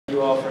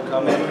you all for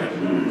coming.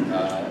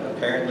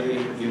 Apparently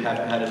you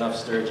haven't had enough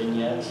sturgeon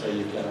yet, so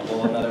you've got a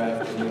whole another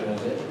afternoon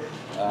of it.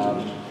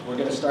 We're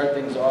going to start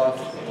things off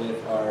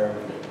with our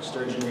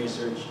sturgeon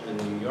research in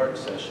New York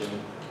session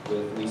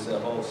with Lisa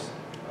Holst,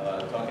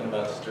 talking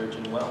about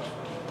sturgeon wealth.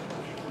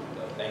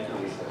 So thank you,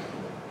 Lisa.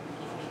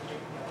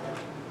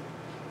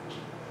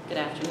 Good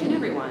afternoon,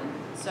 everyone.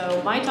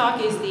 So my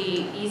talk is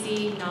the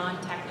easy,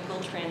 non-technical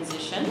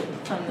transition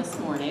from this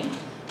morning,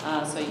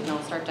 so you can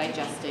all start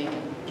digesting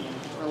and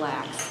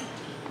relax.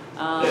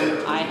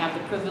 I have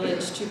the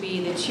privilege to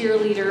be the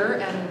cheerleader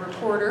and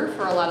reporter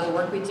for a lot of the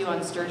work we do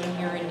on sturgeon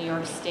here in New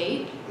York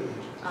State.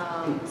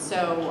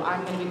 So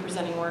I'm going to be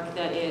presenting work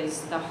that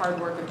is the hard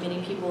work of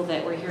many people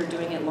that were here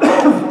doing it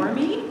long before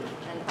me,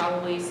 and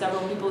probably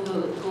several people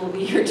who will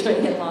be here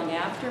doing it long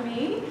after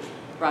me.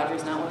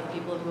 Roger's not one of the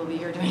people who will be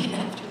here doing it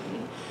after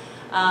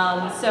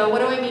me. So what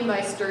do I mean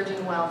by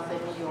sturgeon wealth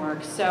in New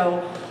York?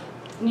 So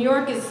New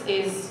York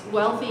is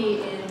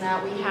wealthy in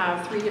that we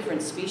have 3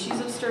 different species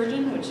of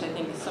sturgeon, which I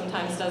think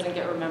sometimes doesn't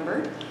get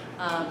remembered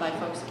by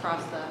folks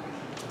across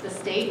the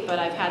state, but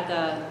I've had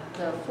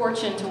the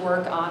fortune to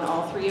work on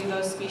all 3 of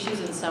those species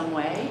in some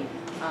way.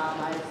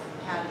 I've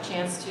had a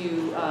chance to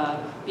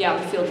be out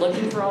in the field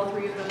looking for all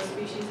 3 of those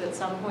species at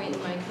some point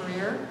in my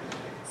career.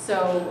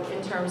 So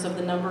in terms of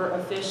the number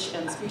of fish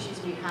and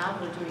species we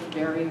have, we're doing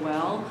very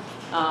well.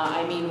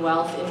 I mean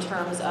wealth in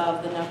terms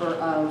of the number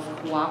of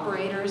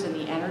cooperators and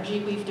the energy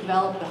we've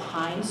developed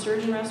behind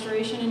sturgeon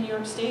restoration in New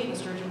York State and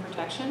sturgeon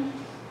protection.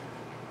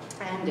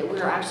 And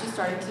we're actually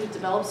starting to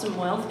develop some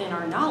wealth in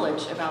our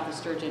knowledge about the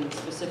sturgeon,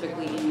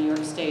 specifically in New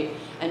York State,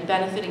 and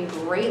benefiting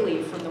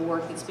greatly from the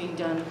work that's being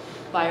done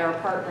by our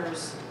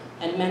partners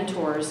and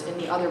mentors in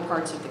the other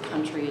parts of the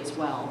country as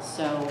well.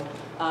 So,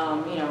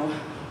 you know,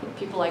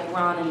 people like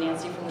Ron and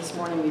Nancy from this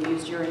morning, we've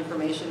used your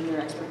information and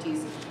your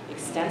expertise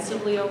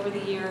extensively over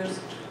the years.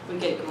 We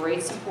get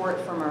great support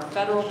from our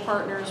federal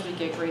partners. We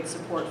get great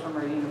support from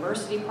our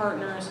university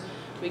partners.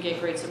 We get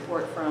great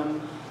support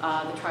from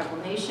the tribal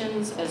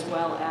nations, as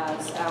well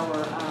as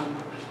our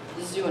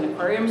zoo and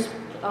aquariums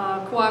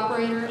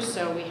cooperators.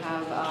 So we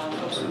have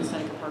folks from the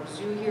Seneca Park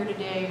Zoo here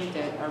today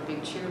that are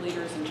big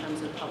cheerleaders in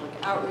terms of public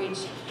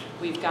outreach.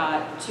 We've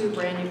got 2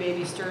 brand new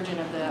baby sturgeon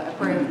at the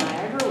Aquarium of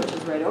Niagara, which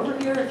is right over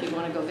here if you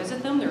want to go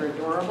visit them. They're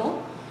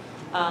adorable.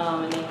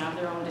 And they have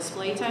their own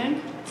display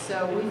tank.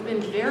 So we've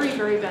been very,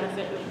 very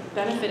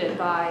benefited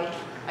by,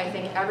 I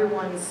think,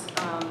 everyone's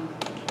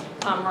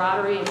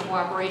camaraderie and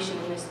cooperation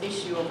in this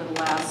issue over the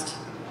last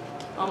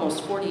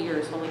almost 40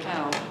 years, holy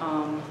cow.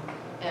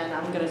 And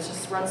I'm going to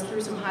just run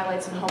through some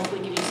highlights and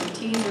hopefully give you some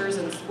teasers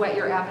and whet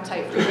your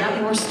appetite for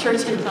yet more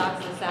sturgeon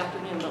talks this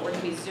afternoon. But we're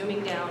going to be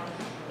zooming down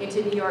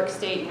into New York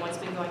State and what's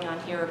been going on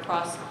here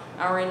across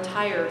our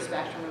entire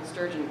spectrum of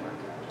sturgeon work.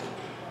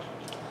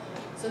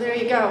 So there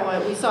you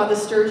go. We saw the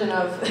sturgeon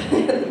of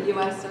the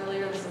U.S.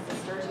 earlier. This is the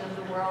sturgeon of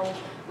the world.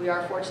 We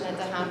are fortunate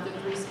to have the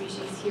 3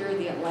 species here.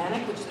 The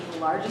Atlantic, which is the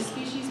largest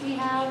species we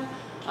have.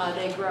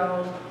 They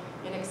grow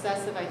in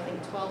excess of, I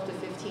think, 12 to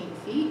 15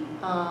 feet.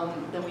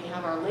 Then we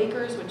have our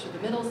Lakers, which are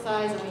the middle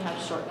size, and we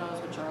have short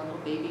nose, which are our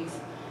little babies.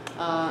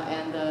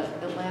 And the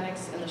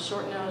Atlantics and the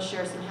short nose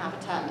share some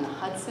habitat in the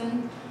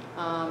Hudson.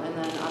 And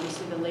then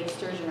obviously the lake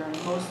sturgeon are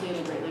mostly in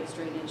the Great Lakes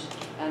drainage,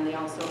 and they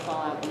also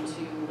fall out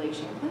into Lake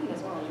Champlain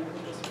as well, as you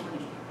heard this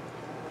morning.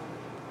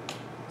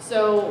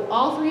 So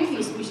all 3 of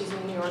these species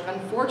in New York,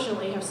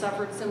 unfortunately, have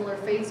suffered similar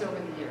fates over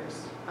the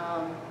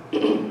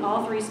years.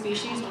 All 3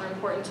 species were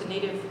important to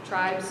native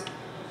tribes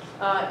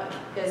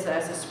as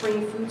a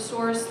spring food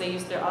source. They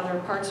use their other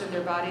parts of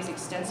their bodies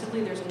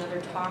extensively. There's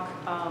another talk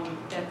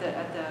at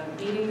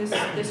the meeting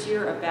this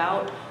year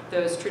about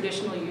those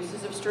traditional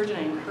uses of sturgeon.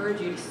 I encourage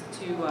you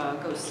to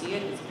go see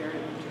it. It's very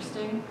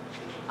interesting.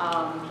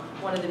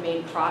 One of the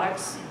main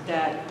products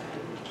that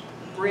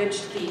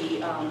bridged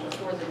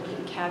before the meat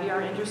and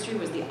caviar industry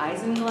was the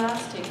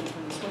isinglass taken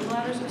from the swim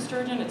bladders of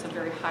sturgeon. It's a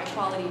very high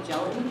quality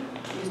gelatin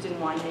used in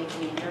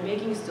winemaking and beer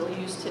making, still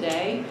used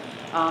today.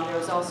 There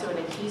was also an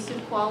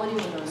adhesive quality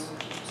when those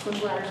swim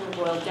bladders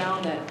were boiled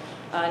down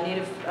that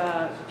native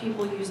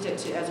people used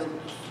it as a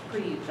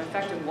pretty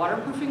effective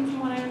waterproofing, from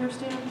what I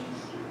understand.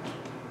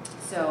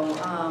 So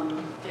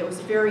it was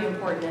very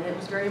important, and it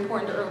was very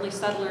important to early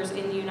settlers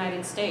in the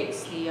United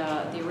States.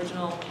 The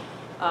original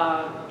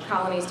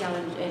colonies down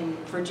in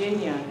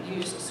Virginia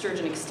used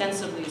sturgeon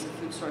extensively as a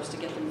food source to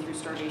get them through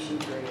starvation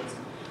periods.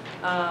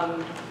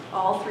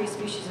 All 3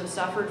 species have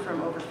suffered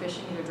from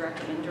overfishing, either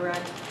direct or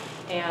indirect,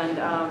 and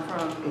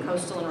from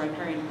coastal and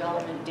riparian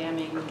development,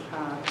 damming,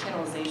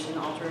 channelization,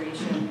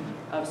 alteration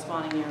of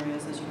spawning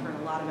areas, as you heard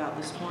a lot about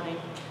this morning.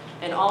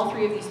 And all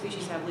 3 of these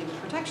species have legal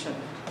protection.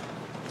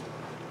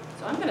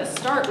 So I'm going to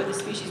start with a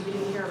species we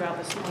didn't hear about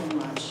this morning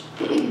much.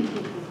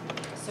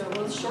 So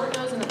both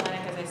short-nose and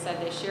Atlantic, as I said,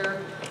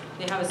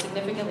 they have a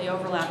significantly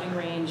overlapping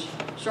range.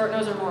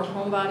 Short-nose are more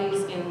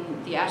homebodies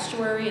in the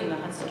estuary in the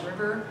Hudson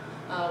River,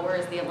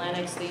 whereas the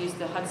Atlantics, they use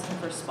the Hudson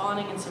for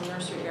spawning in some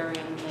nursery area,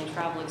 and they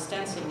travel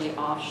extensively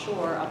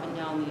offshore up and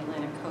down the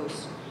Atlantic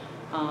coast.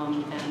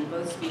 And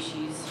both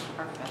species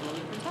are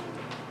federally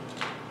protected.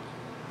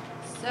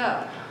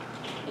 So,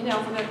 in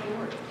alphabetical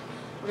order,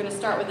 we're going to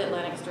start with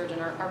Atlantic sturgeon,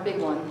 our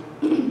big one.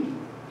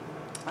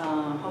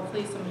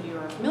 Hopefully some of you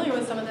are familiar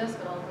with some of this,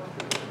 but I'll go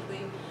through it quickly.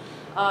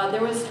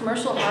 There was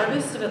commercial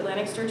harvest of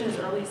Atlantic sturgeon as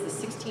early as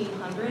the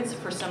 1600s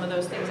for some of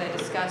those things I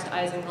discussed,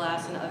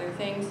 isinglass and other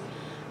things.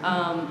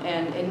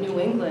 And in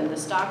New England, the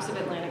stocks of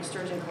Atlantic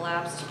sturgeon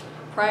collapsed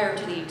prior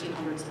to the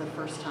 1800s for the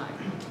first time.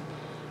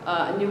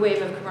 A new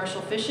wave of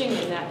commercial fishing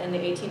in the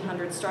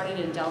 1800s started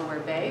in Delaware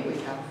Bay. We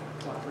have a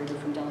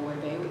cooperator from Delaware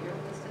Bay here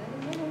with us today.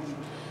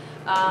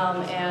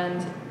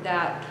 And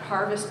that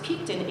harvest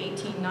peaked in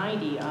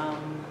 1890.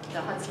 The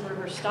Hudson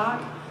River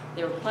stock,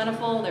 they were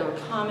plentiful, they were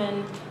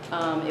common.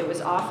 It was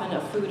often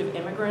a food of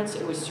immigrants.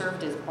 It was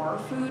served as bar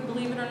food,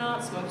 believe it or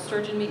not. Smoked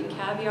sturgeon meat and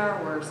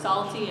caviar were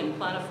salty and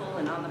plentiful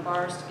and on the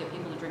bars to get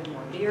people to drink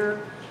more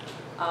beer.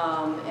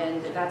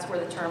 And that's where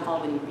the term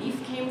Albany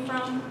beef came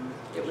from.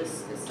 It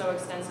was so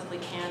extensively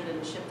canned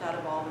and shipped out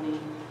of Albany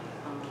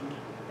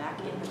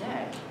back in the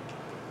day.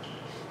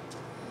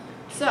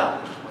 So,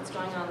 what's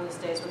going on these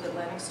days with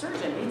Atlantic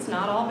sturgeon? It's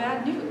not all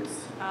bad news.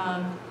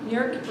 New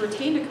York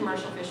retained a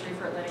commercial fishery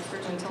for Atlantic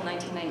sturgeon until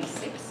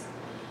 1996.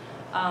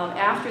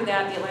 After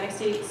that, the Atlantic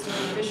States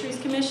Marine Fisheries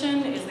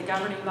Commission is the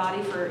governing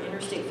body for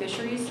interstate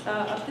fisheries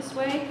up this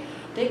way.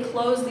 They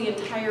closed the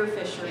entire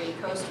fishery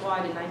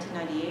coastwide in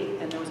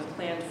 1998, and there was a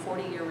planned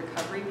 40-year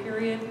recovery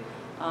period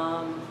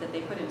that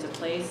they put into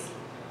place.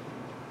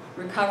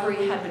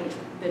 Recovery had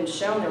been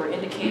shown, there were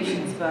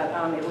indications, but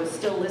it was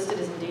still listed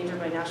as endangered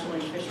by National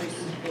Marine Fisheries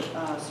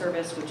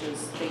Service, which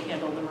is, they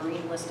handle the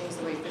marine listings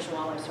the way Fish and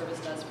Wildlife Service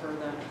does for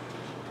the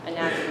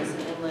anadromous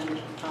and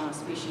inland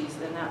species.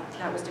 And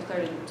that was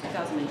declared in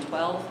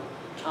 2012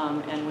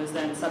 and was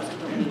then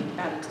subsequently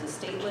added to the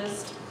state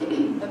list of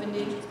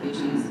endangered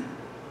species.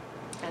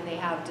 And they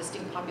have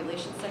distinct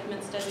population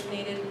segments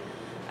designated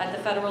at the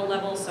federal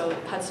level, so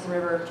Hudson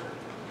River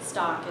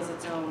stock is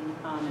its own,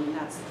 and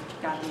that's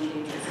got the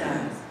endangered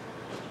status.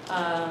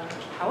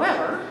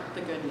 However, the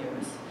good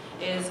news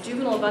is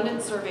juvenile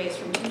abundance surveys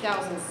from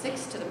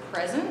 2006 to the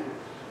present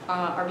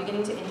are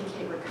beginning to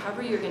indicate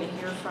recovery. You're going to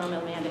hear from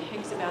Amanda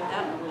Higgs about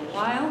that in a little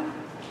while.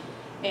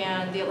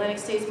 And the Atlantic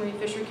States Marine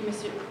Fisheries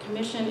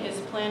Commission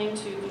is planning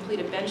to complete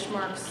a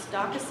benchmark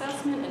stock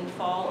assessment in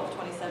fall of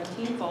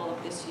 2017, fall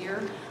of this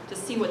year, to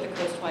see what the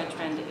coastwide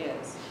trend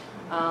is.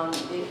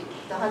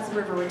 The Hudson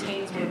River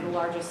retains one of the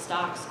largest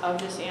stocks of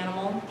this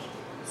animal,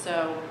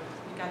 so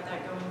we got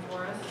that going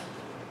for us.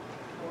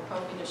 We're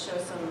hoping to show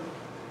some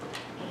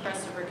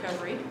impressive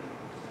recovery.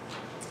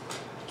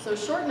 So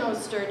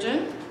short-nosed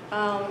sturgeon,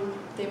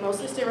 they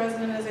mostly stay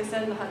resident, as I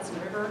said, in the Hudson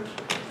River.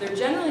 They're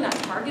generally not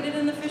targeted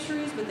in the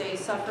fisheries, but they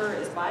suffer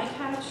as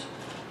bycatch.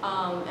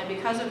 And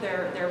because of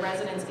their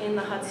residence in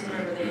the Hudson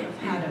River, they have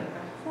had a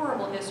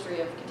horrible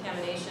history of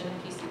contamination,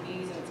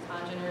 PCBs and its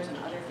congeners and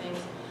other things.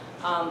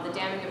 The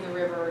damming of the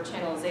river,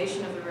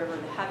 channelization of the river,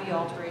 the heavy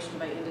alteration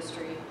by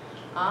industry,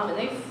 and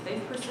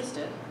they've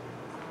persisted.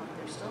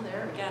 They're still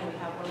there. Again, we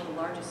have one of the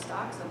largest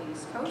stocks on the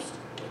East Coast,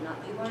 if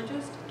not the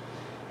largest.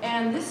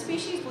 And this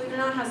species, believe it or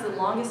not, has the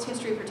longest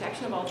history of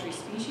protection of all three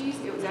species.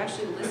 It was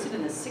actually listed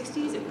in the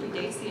 60s. It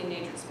predates the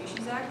Endangered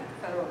Species Act at the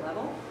federal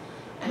level,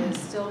 and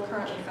is still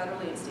currently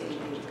federally and state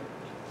endangered.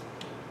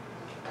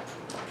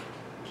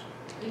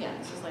 Again,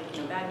 this is like,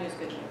 bad news,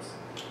 good news.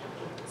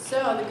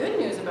 So the good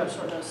news about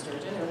short-nosed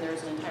sturgeon, and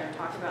there's an entire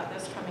talk about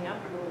this coming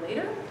up a little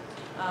later,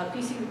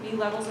 PCB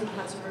levels in the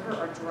Hudson River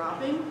are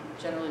dropping.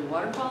 Generally,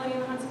 water quality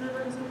in the Hudson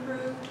River has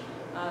improved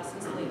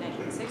since the late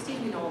 1960s.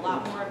 We know a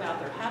lot more about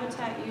their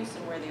habitat use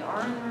and where they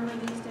are in the river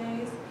these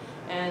days,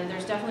 and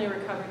there's definitely a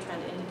recovery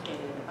trend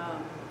indicated.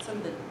 Some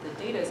of the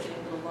data is getting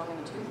a little long in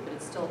the tooth, but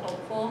it's still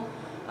hopeful.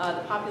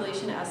 The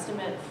population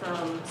estimate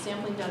from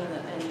sampling done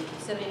in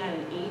 79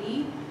 and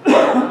 80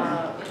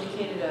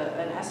 indicated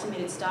an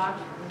estimated stock.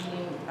 The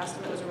median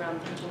estimate was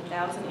around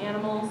 13,000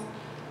 animals,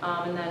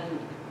 and then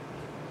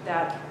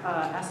that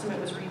estimate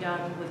was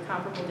redone with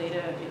comparable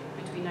data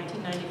between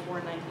 1994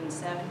 and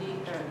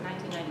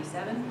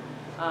 1997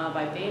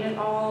 by Bain et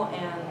al.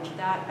 And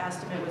that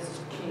estimate was,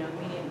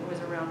 median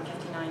was around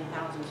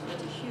 59,000. So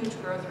that's a huge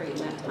growth rate in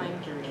that time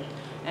period.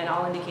 And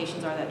all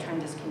indications are that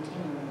trend is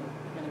continuing.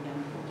 And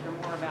again, we'll hear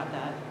more about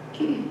that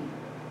in a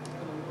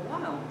little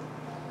while.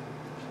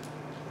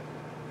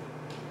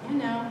 And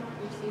now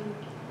we've seen.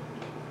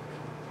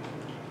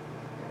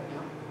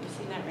 You've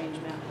seen that range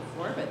map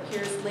before, but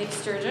here's Lake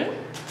Sturgeon.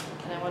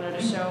 And I wanted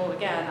to show,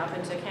 again, up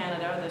into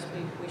Canada.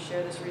 We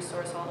share this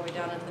resource all the way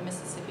down into the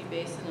Mississippi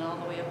Basin and all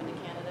the way up into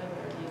Canada with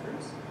our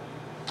neighbors.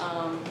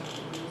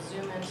 We'll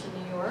zoom into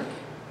New York.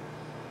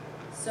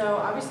 So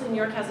obviously New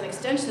York has an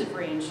extensive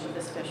range of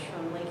this fish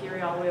from Lake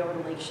Erie all the way over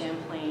to Lake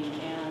Champlain.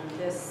 And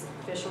this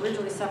fish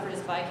originally suffered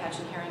as bycatch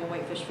in herring and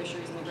whitefish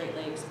fisheries in the Great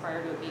Lakes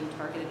prior to it being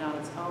targeted on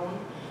its own.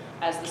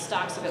 As the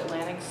stocks of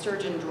Atlantic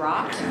sturgeon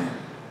dropped,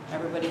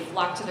 everybody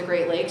flocked to the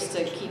Great Lakes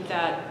to keep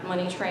that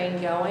money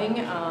train going,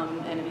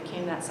 and it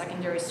became that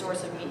secondary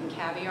source of meat and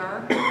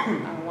caviar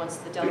once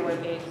the Delaware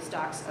Bay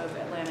stocks of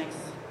Atlantics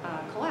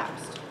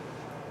collapsed.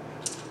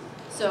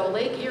 So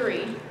Lake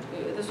Erie,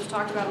 this was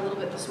talked about a little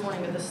bit this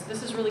morning, but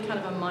this is really kind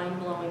of a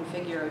mind-blowing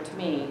figure to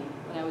me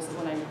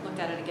when I looked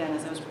at it again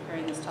as I was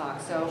preparing this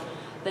talk. So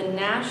the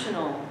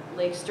national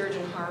Lake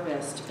Sturgeon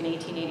harvest in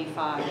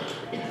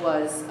 1885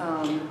 was,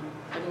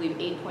 I believe,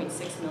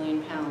 8.6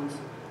 million pounds.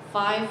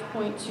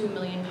 5.2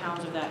 million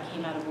pounds of that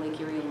came out of Lake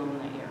Erie alone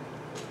that year.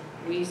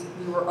 We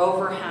were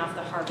over half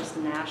the harvest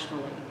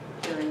nationally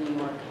here in New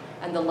York.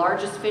 And the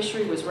largest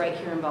fishery was right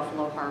here in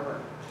Buffalo Harbor.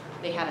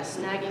 They had a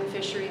snagging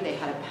fishery, they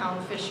had a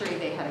pound fishery,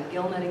 they had a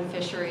gill netting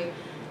fishery,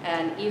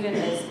 and even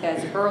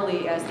as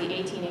early as the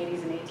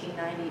 1880s and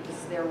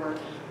 1890s, there were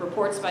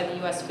reports by the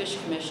U.S. Fish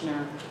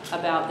Commissioner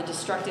about the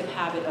destructive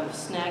habit of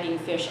snagging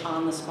fish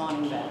on the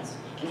spawning beds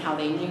and how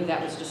they knew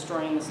that was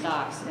destroying the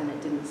stocks, and it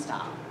didn't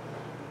stop.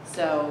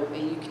 So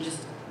you can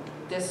just,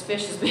 this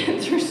fish has been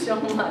through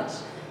so much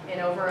in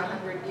over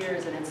 100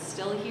 years, and it's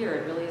still here.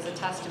 It really is a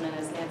testament,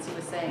 as Nancy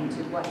was saying,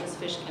 to what this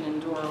fish can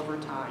endure over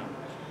time.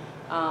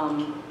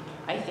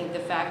 I think the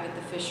fact that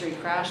the fishery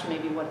crashed may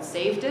be what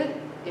saved it.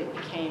 It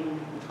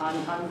became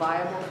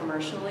unviable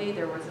commercially.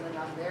 There wasn't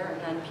enough there,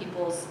 and then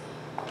people's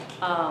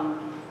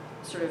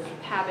sort of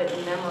habit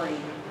and memory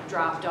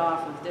dropped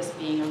off of this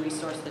being a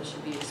resource that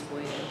should be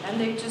exploited. And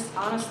they just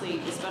honestly,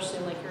 especially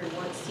in Lake Erie,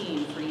 weren't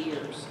seen for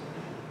years.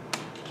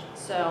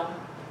 So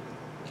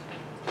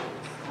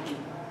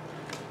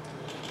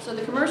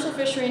the commercial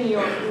fishery in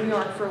New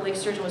York for Lake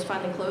Sturgeon was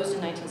finally closed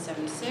in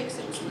 1976.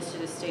 It was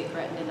listed as state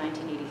threatened in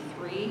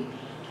 1983.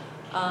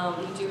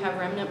 We do have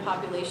remnant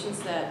populations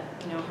that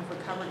have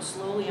recovered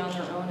slowly on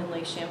their own in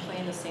Lake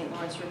Champlain, the St.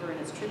 Lawrence River,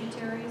 and its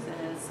tributaries.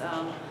 And as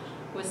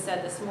was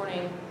said this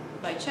morning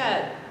by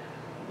Chet,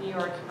 New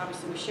York,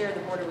 obviously we share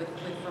the border with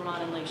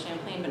Vermont and Lake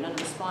Champlain, but none of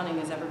the spawning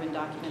has ever been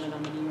documented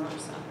on the New York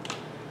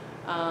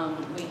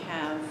side. We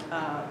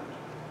have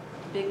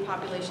big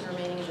population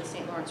remaining in the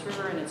St. Lawrence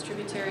River and its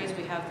tributaries.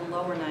 We have the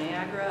lower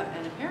Niagara,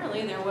 and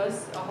apparently there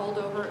was a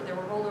holdover. There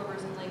were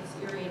holdovers in Lakes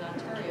Erie and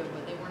Ontario,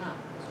 but they were not,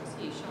 as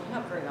you'll see, showing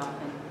up very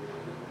often.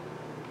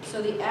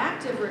 So the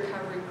active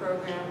recovery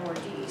program, or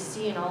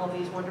DEC, and all of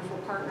these wonderful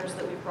partners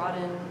that we've brought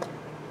in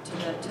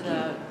to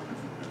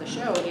the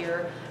show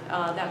here,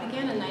 that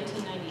began in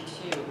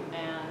 1992,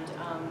 and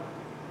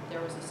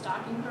there was a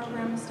stocking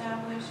program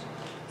established.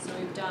 So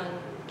we've done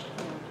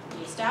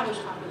the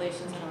established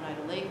populations in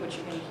Oneida Lake, which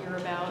you're going to hear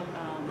about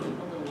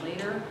a little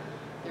later.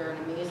 They're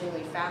an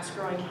amazingly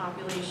fast-growing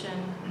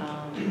population.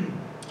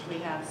 We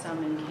have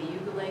some in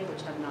Cayuga Lake,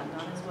 which have not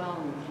done as well,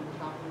 and we'll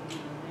probably do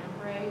the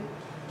lamprey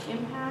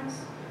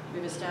impacts. We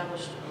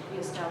established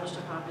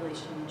a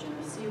population in the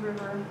Genesee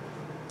River,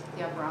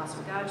 the Upper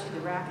Oswegatchie,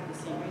 the Racket, the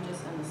St.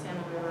 Regis, and the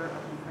Salmon River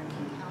up in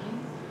Franklin County.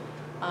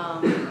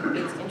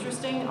 It's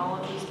interesting, all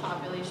of these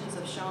populations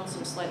have shown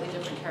some slightly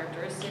different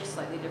characteristics,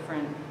 slightly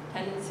different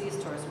tendencies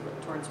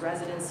towards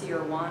residency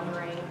or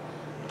wandering.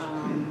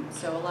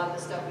 So a lot of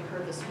the stuff we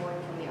heard this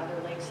morning from the other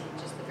lakes,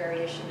 just the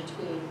variation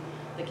between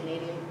the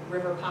Canadian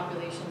river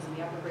populations and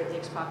the Upper Great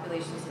Lakes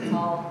populations, it's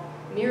all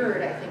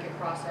mirrored, I think,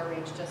 across our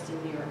range just in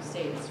New York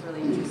State. It's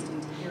really interesting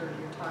to hear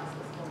your talks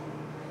this morning.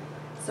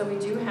 So we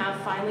do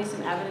have finally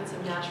some evidence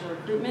of natural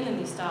recruitment in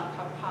these stock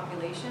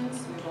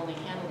populations. We've only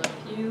handled a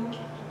few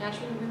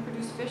naturally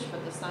reproduced fish,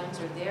 but the signs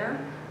are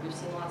there. We've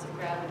seen lots of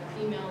gravid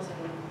females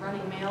and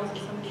running males in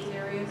some of these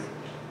areas.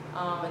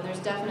 And there's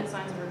definite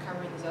signs of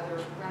recovery in these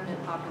other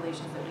remnant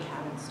populations that we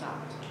haven't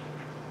stocked.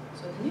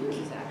 So the news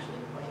is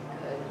actually quite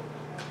good.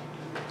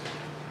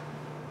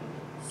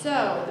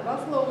 So the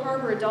Buffalo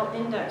Harbor Adult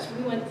Index,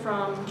 we went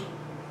from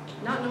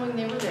not knowing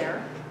they were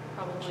there,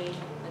 probably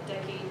a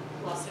decade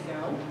plus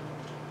ago,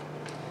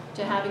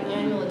 to having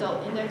annual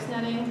adult index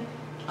netting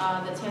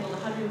that's handled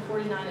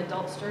 149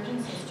 adult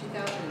sturgeon since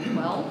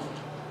 2012,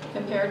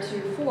 compared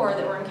to 4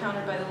 that were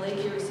encountered by the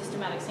Lake Erie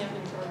Systematic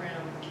Sampling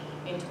Program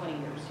in 20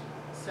 years.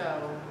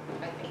 So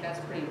I think that's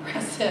pretty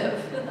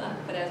impressive.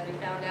 But as we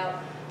found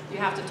out, you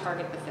have to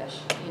target the fish.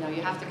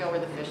 You have to go where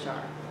the fish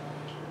are.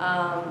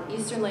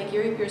 Eastern Lake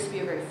Erie appears to be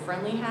a very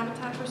friendly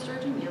habitat for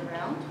sturgeon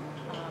year-round.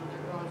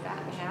 They're growing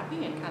fat and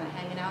happy and kind of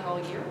hanging out all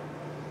year.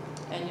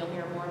 And you'll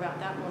hear more about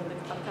that in one of the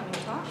upcoming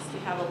talks. We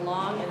have a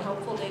long and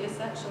hopeful data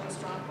set showing a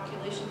strong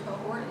population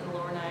cohort in the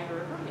lower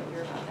Niagara River. You'll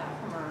hear about that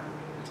from our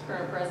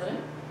current president.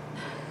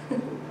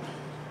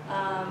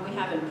 We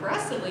have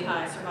impressively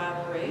high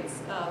survival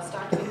rates of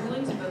stocked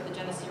fingerlings in both the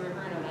Genesee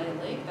River and Oneida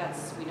Lake.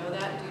 We know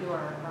that due to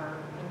our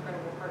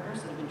incredible partners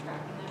that have been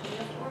tracking that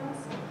data for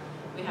us.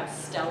 We have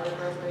stellar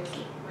growth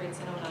rates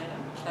in Oneida,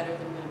 better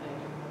than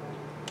Winnebago.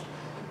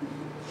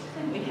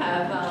 We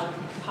have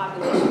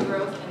population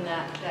growth in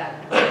that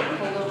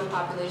holdover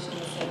population in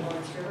the St.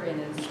 Lawrence River,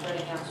 and it's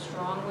spreading out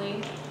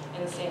strongly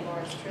in the St.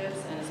 Lawrence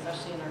tribs, and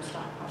especially in our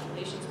stock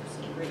populations.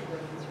 We're seeing great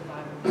growth and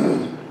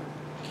survival.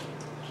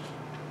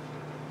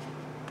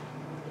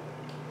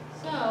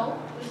 So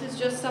this is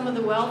just some of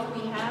the wealth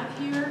we have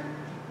here.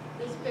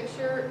 This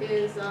picture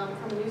is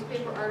from a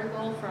newspaper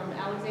article from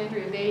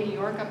Alexandria Bay, New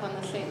York, up on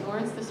the St.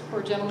 Lawrence. This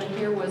poor gentleman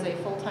here was a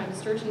full-time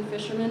sturgeon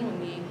fisherman when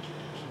the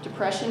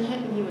Depression hit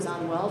and he was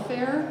on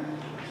welfare.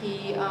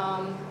 He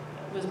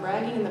was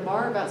bragging in the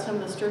bar about some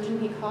of the sturgeon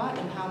he caught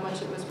and how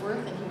much it was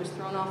worth, and he was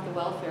thrown off the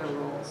welfare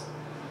rolls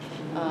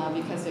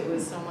because it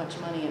was so much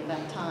money at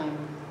that time.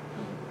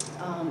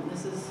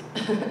 This is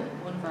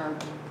one of our,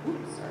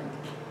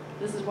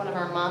 This is one of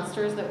our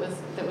monsters that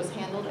was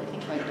handled, I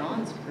think, by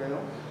Dawn's crew,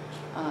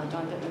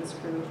 Dawn Dittman's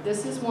crew.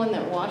 This is one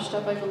that washed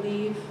up, I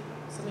believe.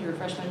 Somebody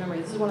refresh my memory.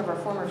 This is one of our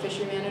former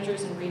fishery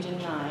managers in Region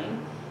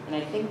 9, and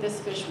I think this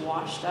fish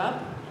washed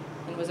up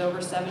and was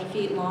over 7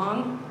 feet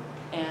long.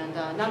 And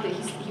not that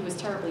he was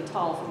terribly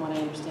tall, from what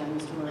I understand,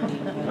 Mr.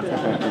 Meridian,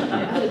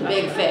 but a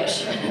big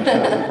fish.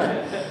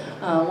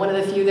 One of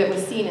the few that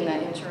was seen in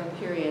that interim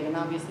period. And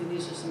obviously,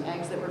 these are some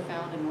eggs that were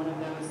found in one of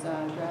those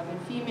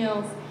gravid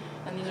females.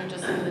 And these are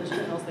just some of the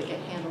juveniles that get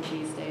handled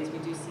these days. We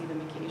do see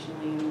them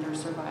occasionally, and their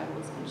survival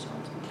has been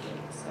shown to be big.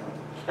 So,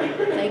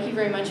 thank you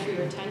very much for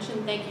your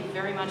attention. Thank you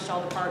very much to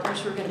all the partners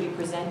who are going to be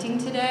presenting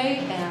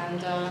today.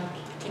 And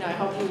I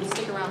hope you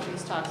stick around for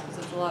these talks because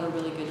it's a lot of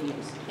really good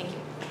news. Thank you.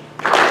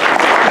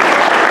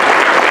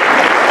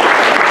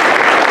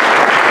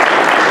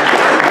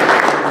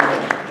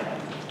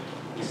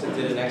 Lisa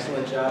did an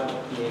excellent job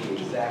being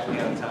exactly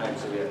on time,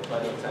 so we have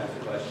plenty of time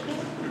for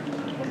questions.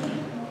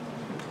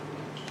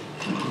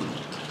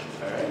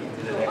 All right, you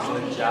did an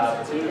excellent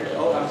job too.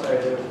 Oh, I'm sorry.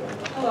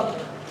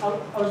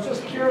 I was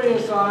just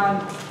curious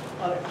on,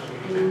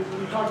 you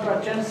talked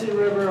about Genesee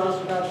River,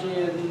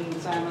 Oswegatchie,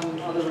 and Salmon,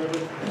 other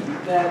rivers,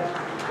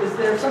 that is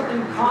there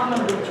something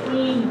common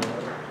between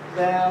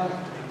them,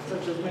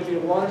 such as maybe a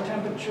water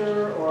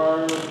temperature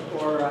or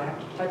a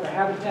type of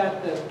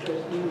habitat that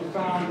you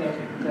found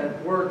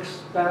that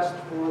works best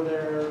for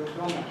their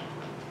development?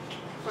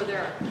 For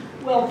their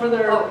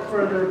their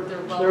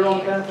own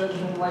benefit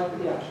and a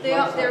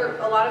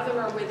lot of them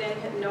are within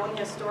known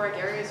historic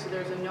areas. So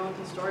there's a known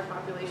historic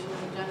population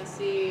in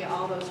Genesee.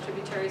 All those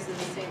tributaries of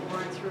the St.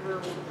 Lawrence River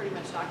were pretty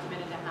much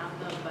documented to have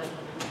them. But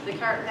the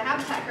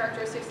habitat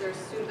characteristics, there's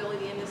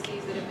suitability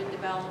indices that have been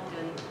developed,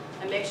 and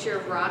a mixture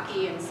of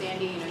rocky and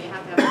sandy. You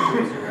have to have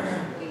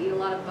cruisers. They eat a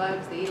lot of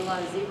bugs. They eat a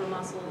lot of zebra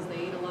mussels.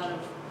 They eat a lot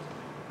of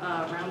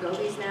round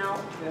gobies now.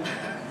 Yeah.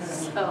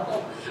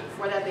 So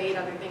before that they ate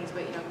other things,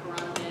 but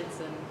chironomids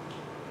and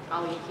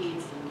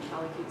polychaetes and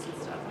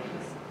stuff.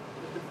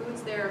 If the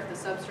food's there, if the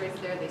substrate's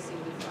there, they seem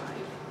to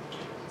thrive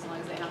as long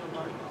as they have a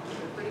water quality.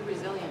 They're pretty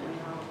resilient in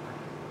their own way.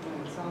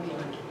 It sounds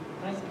like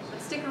nice.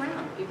 But stick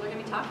around. People are going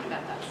to be talking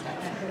about that stuff.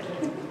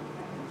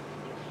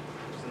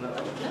 There's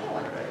another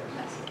one.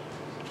 Yes.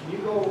 Can you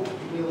go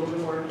give me a little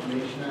bit more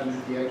information on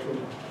the actual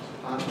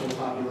possible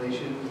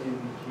population in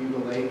Cayuga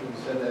Lake? You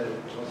said that it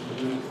wasn't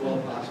reduced well,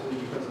 possibly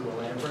because of the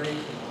land break.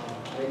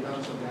 I had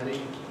done some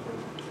netting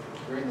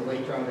during the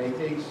lake trout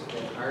intakes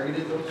that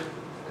targeted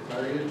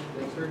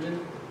lake sturgeon.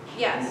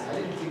 Yes. And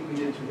I didn't think we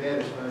did too bad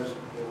as far as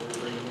what we were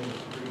bringing in.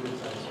 Pretty good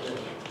sized fish.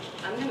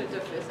 I'm going to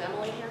defer. Is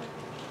Emily here?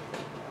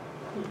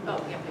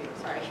 Oh, yeah,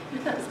 sorry.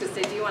 I was going to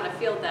say, do you want to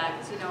field that?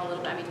 Because you know a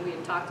little bit. I mean, we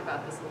had talked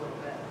about this a little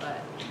bit,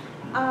 but.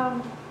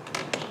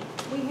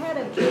 We had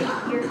a big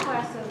year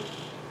class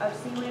of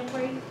sea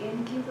lamprey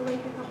in Cayuga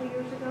Lake a couple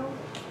years ago,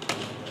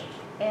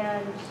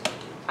 and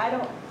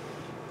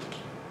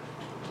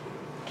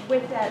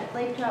with that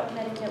lake trout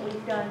netting that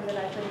we've done, that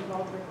I've been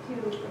involved with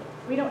too,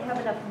 we don't have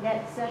enough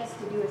net sets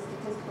to do a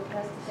statistical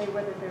test to say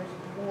whether there's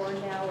more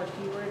now or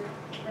fewer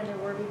than there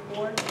were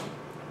before.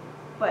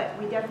 But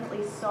we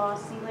definitely saw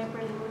sea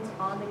lamprey wounds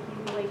on the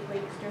Cayuga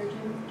Lake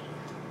sturgeon,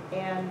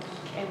 and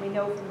we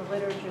know from the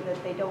literature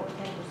that they don't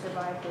tend to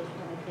survive those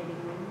penetrating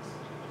wounds.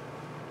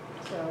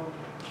 So.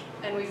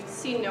 And we've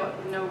seen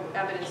no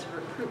evidence of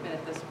recruitment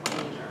at this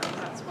point either.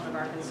 That's one of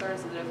our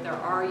concerns, that if there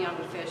are young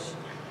fish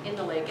in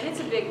the lake, and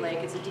it's a big lake,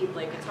 it's a deep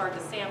lake, it's hard to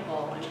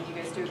sample. I mean, you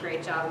guys do a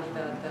great job with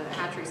the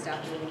hatchery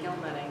staff doing the gill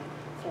netting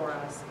for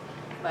us.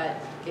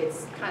 But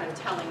it's kind of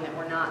telling that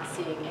we're not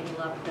seeing any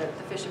level. The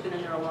fish have been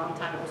in there a long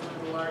time. It was one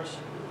of the large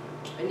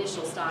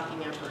initial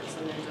stocking efforts,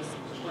 and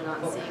we're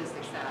not seeing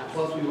success.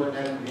 Plus, we weren't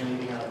having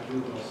anything out of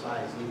juvenile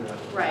size either.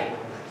 Right.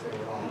 They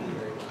were all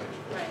very large.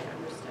 Right,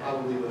 understood.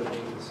 Probably would have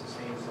maybe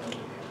sustained some of the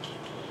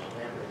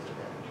lampreys at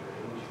that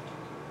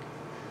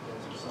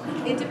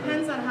age. It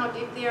depends on how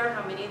deep they are,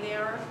 how many they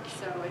are.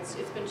 So it's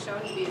been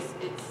shown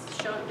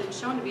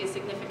to be a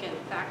significant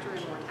factor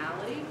in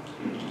mortality.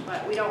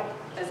 But we don't,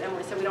 as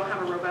Emily said, we don't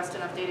have a robust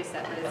enough data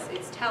set. But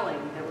it's telling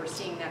that we're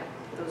seeing that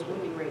those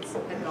wounding rates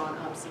have gone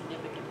up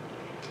significantly.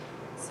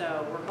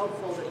 So we're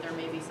hopeful that there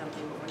may be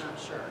something, but we're not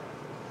sure.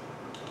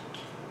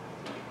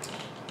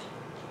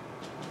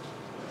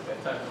 We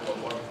have time for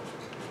one more.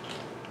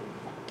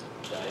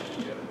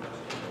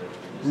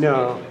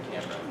 No,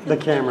 the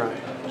camera.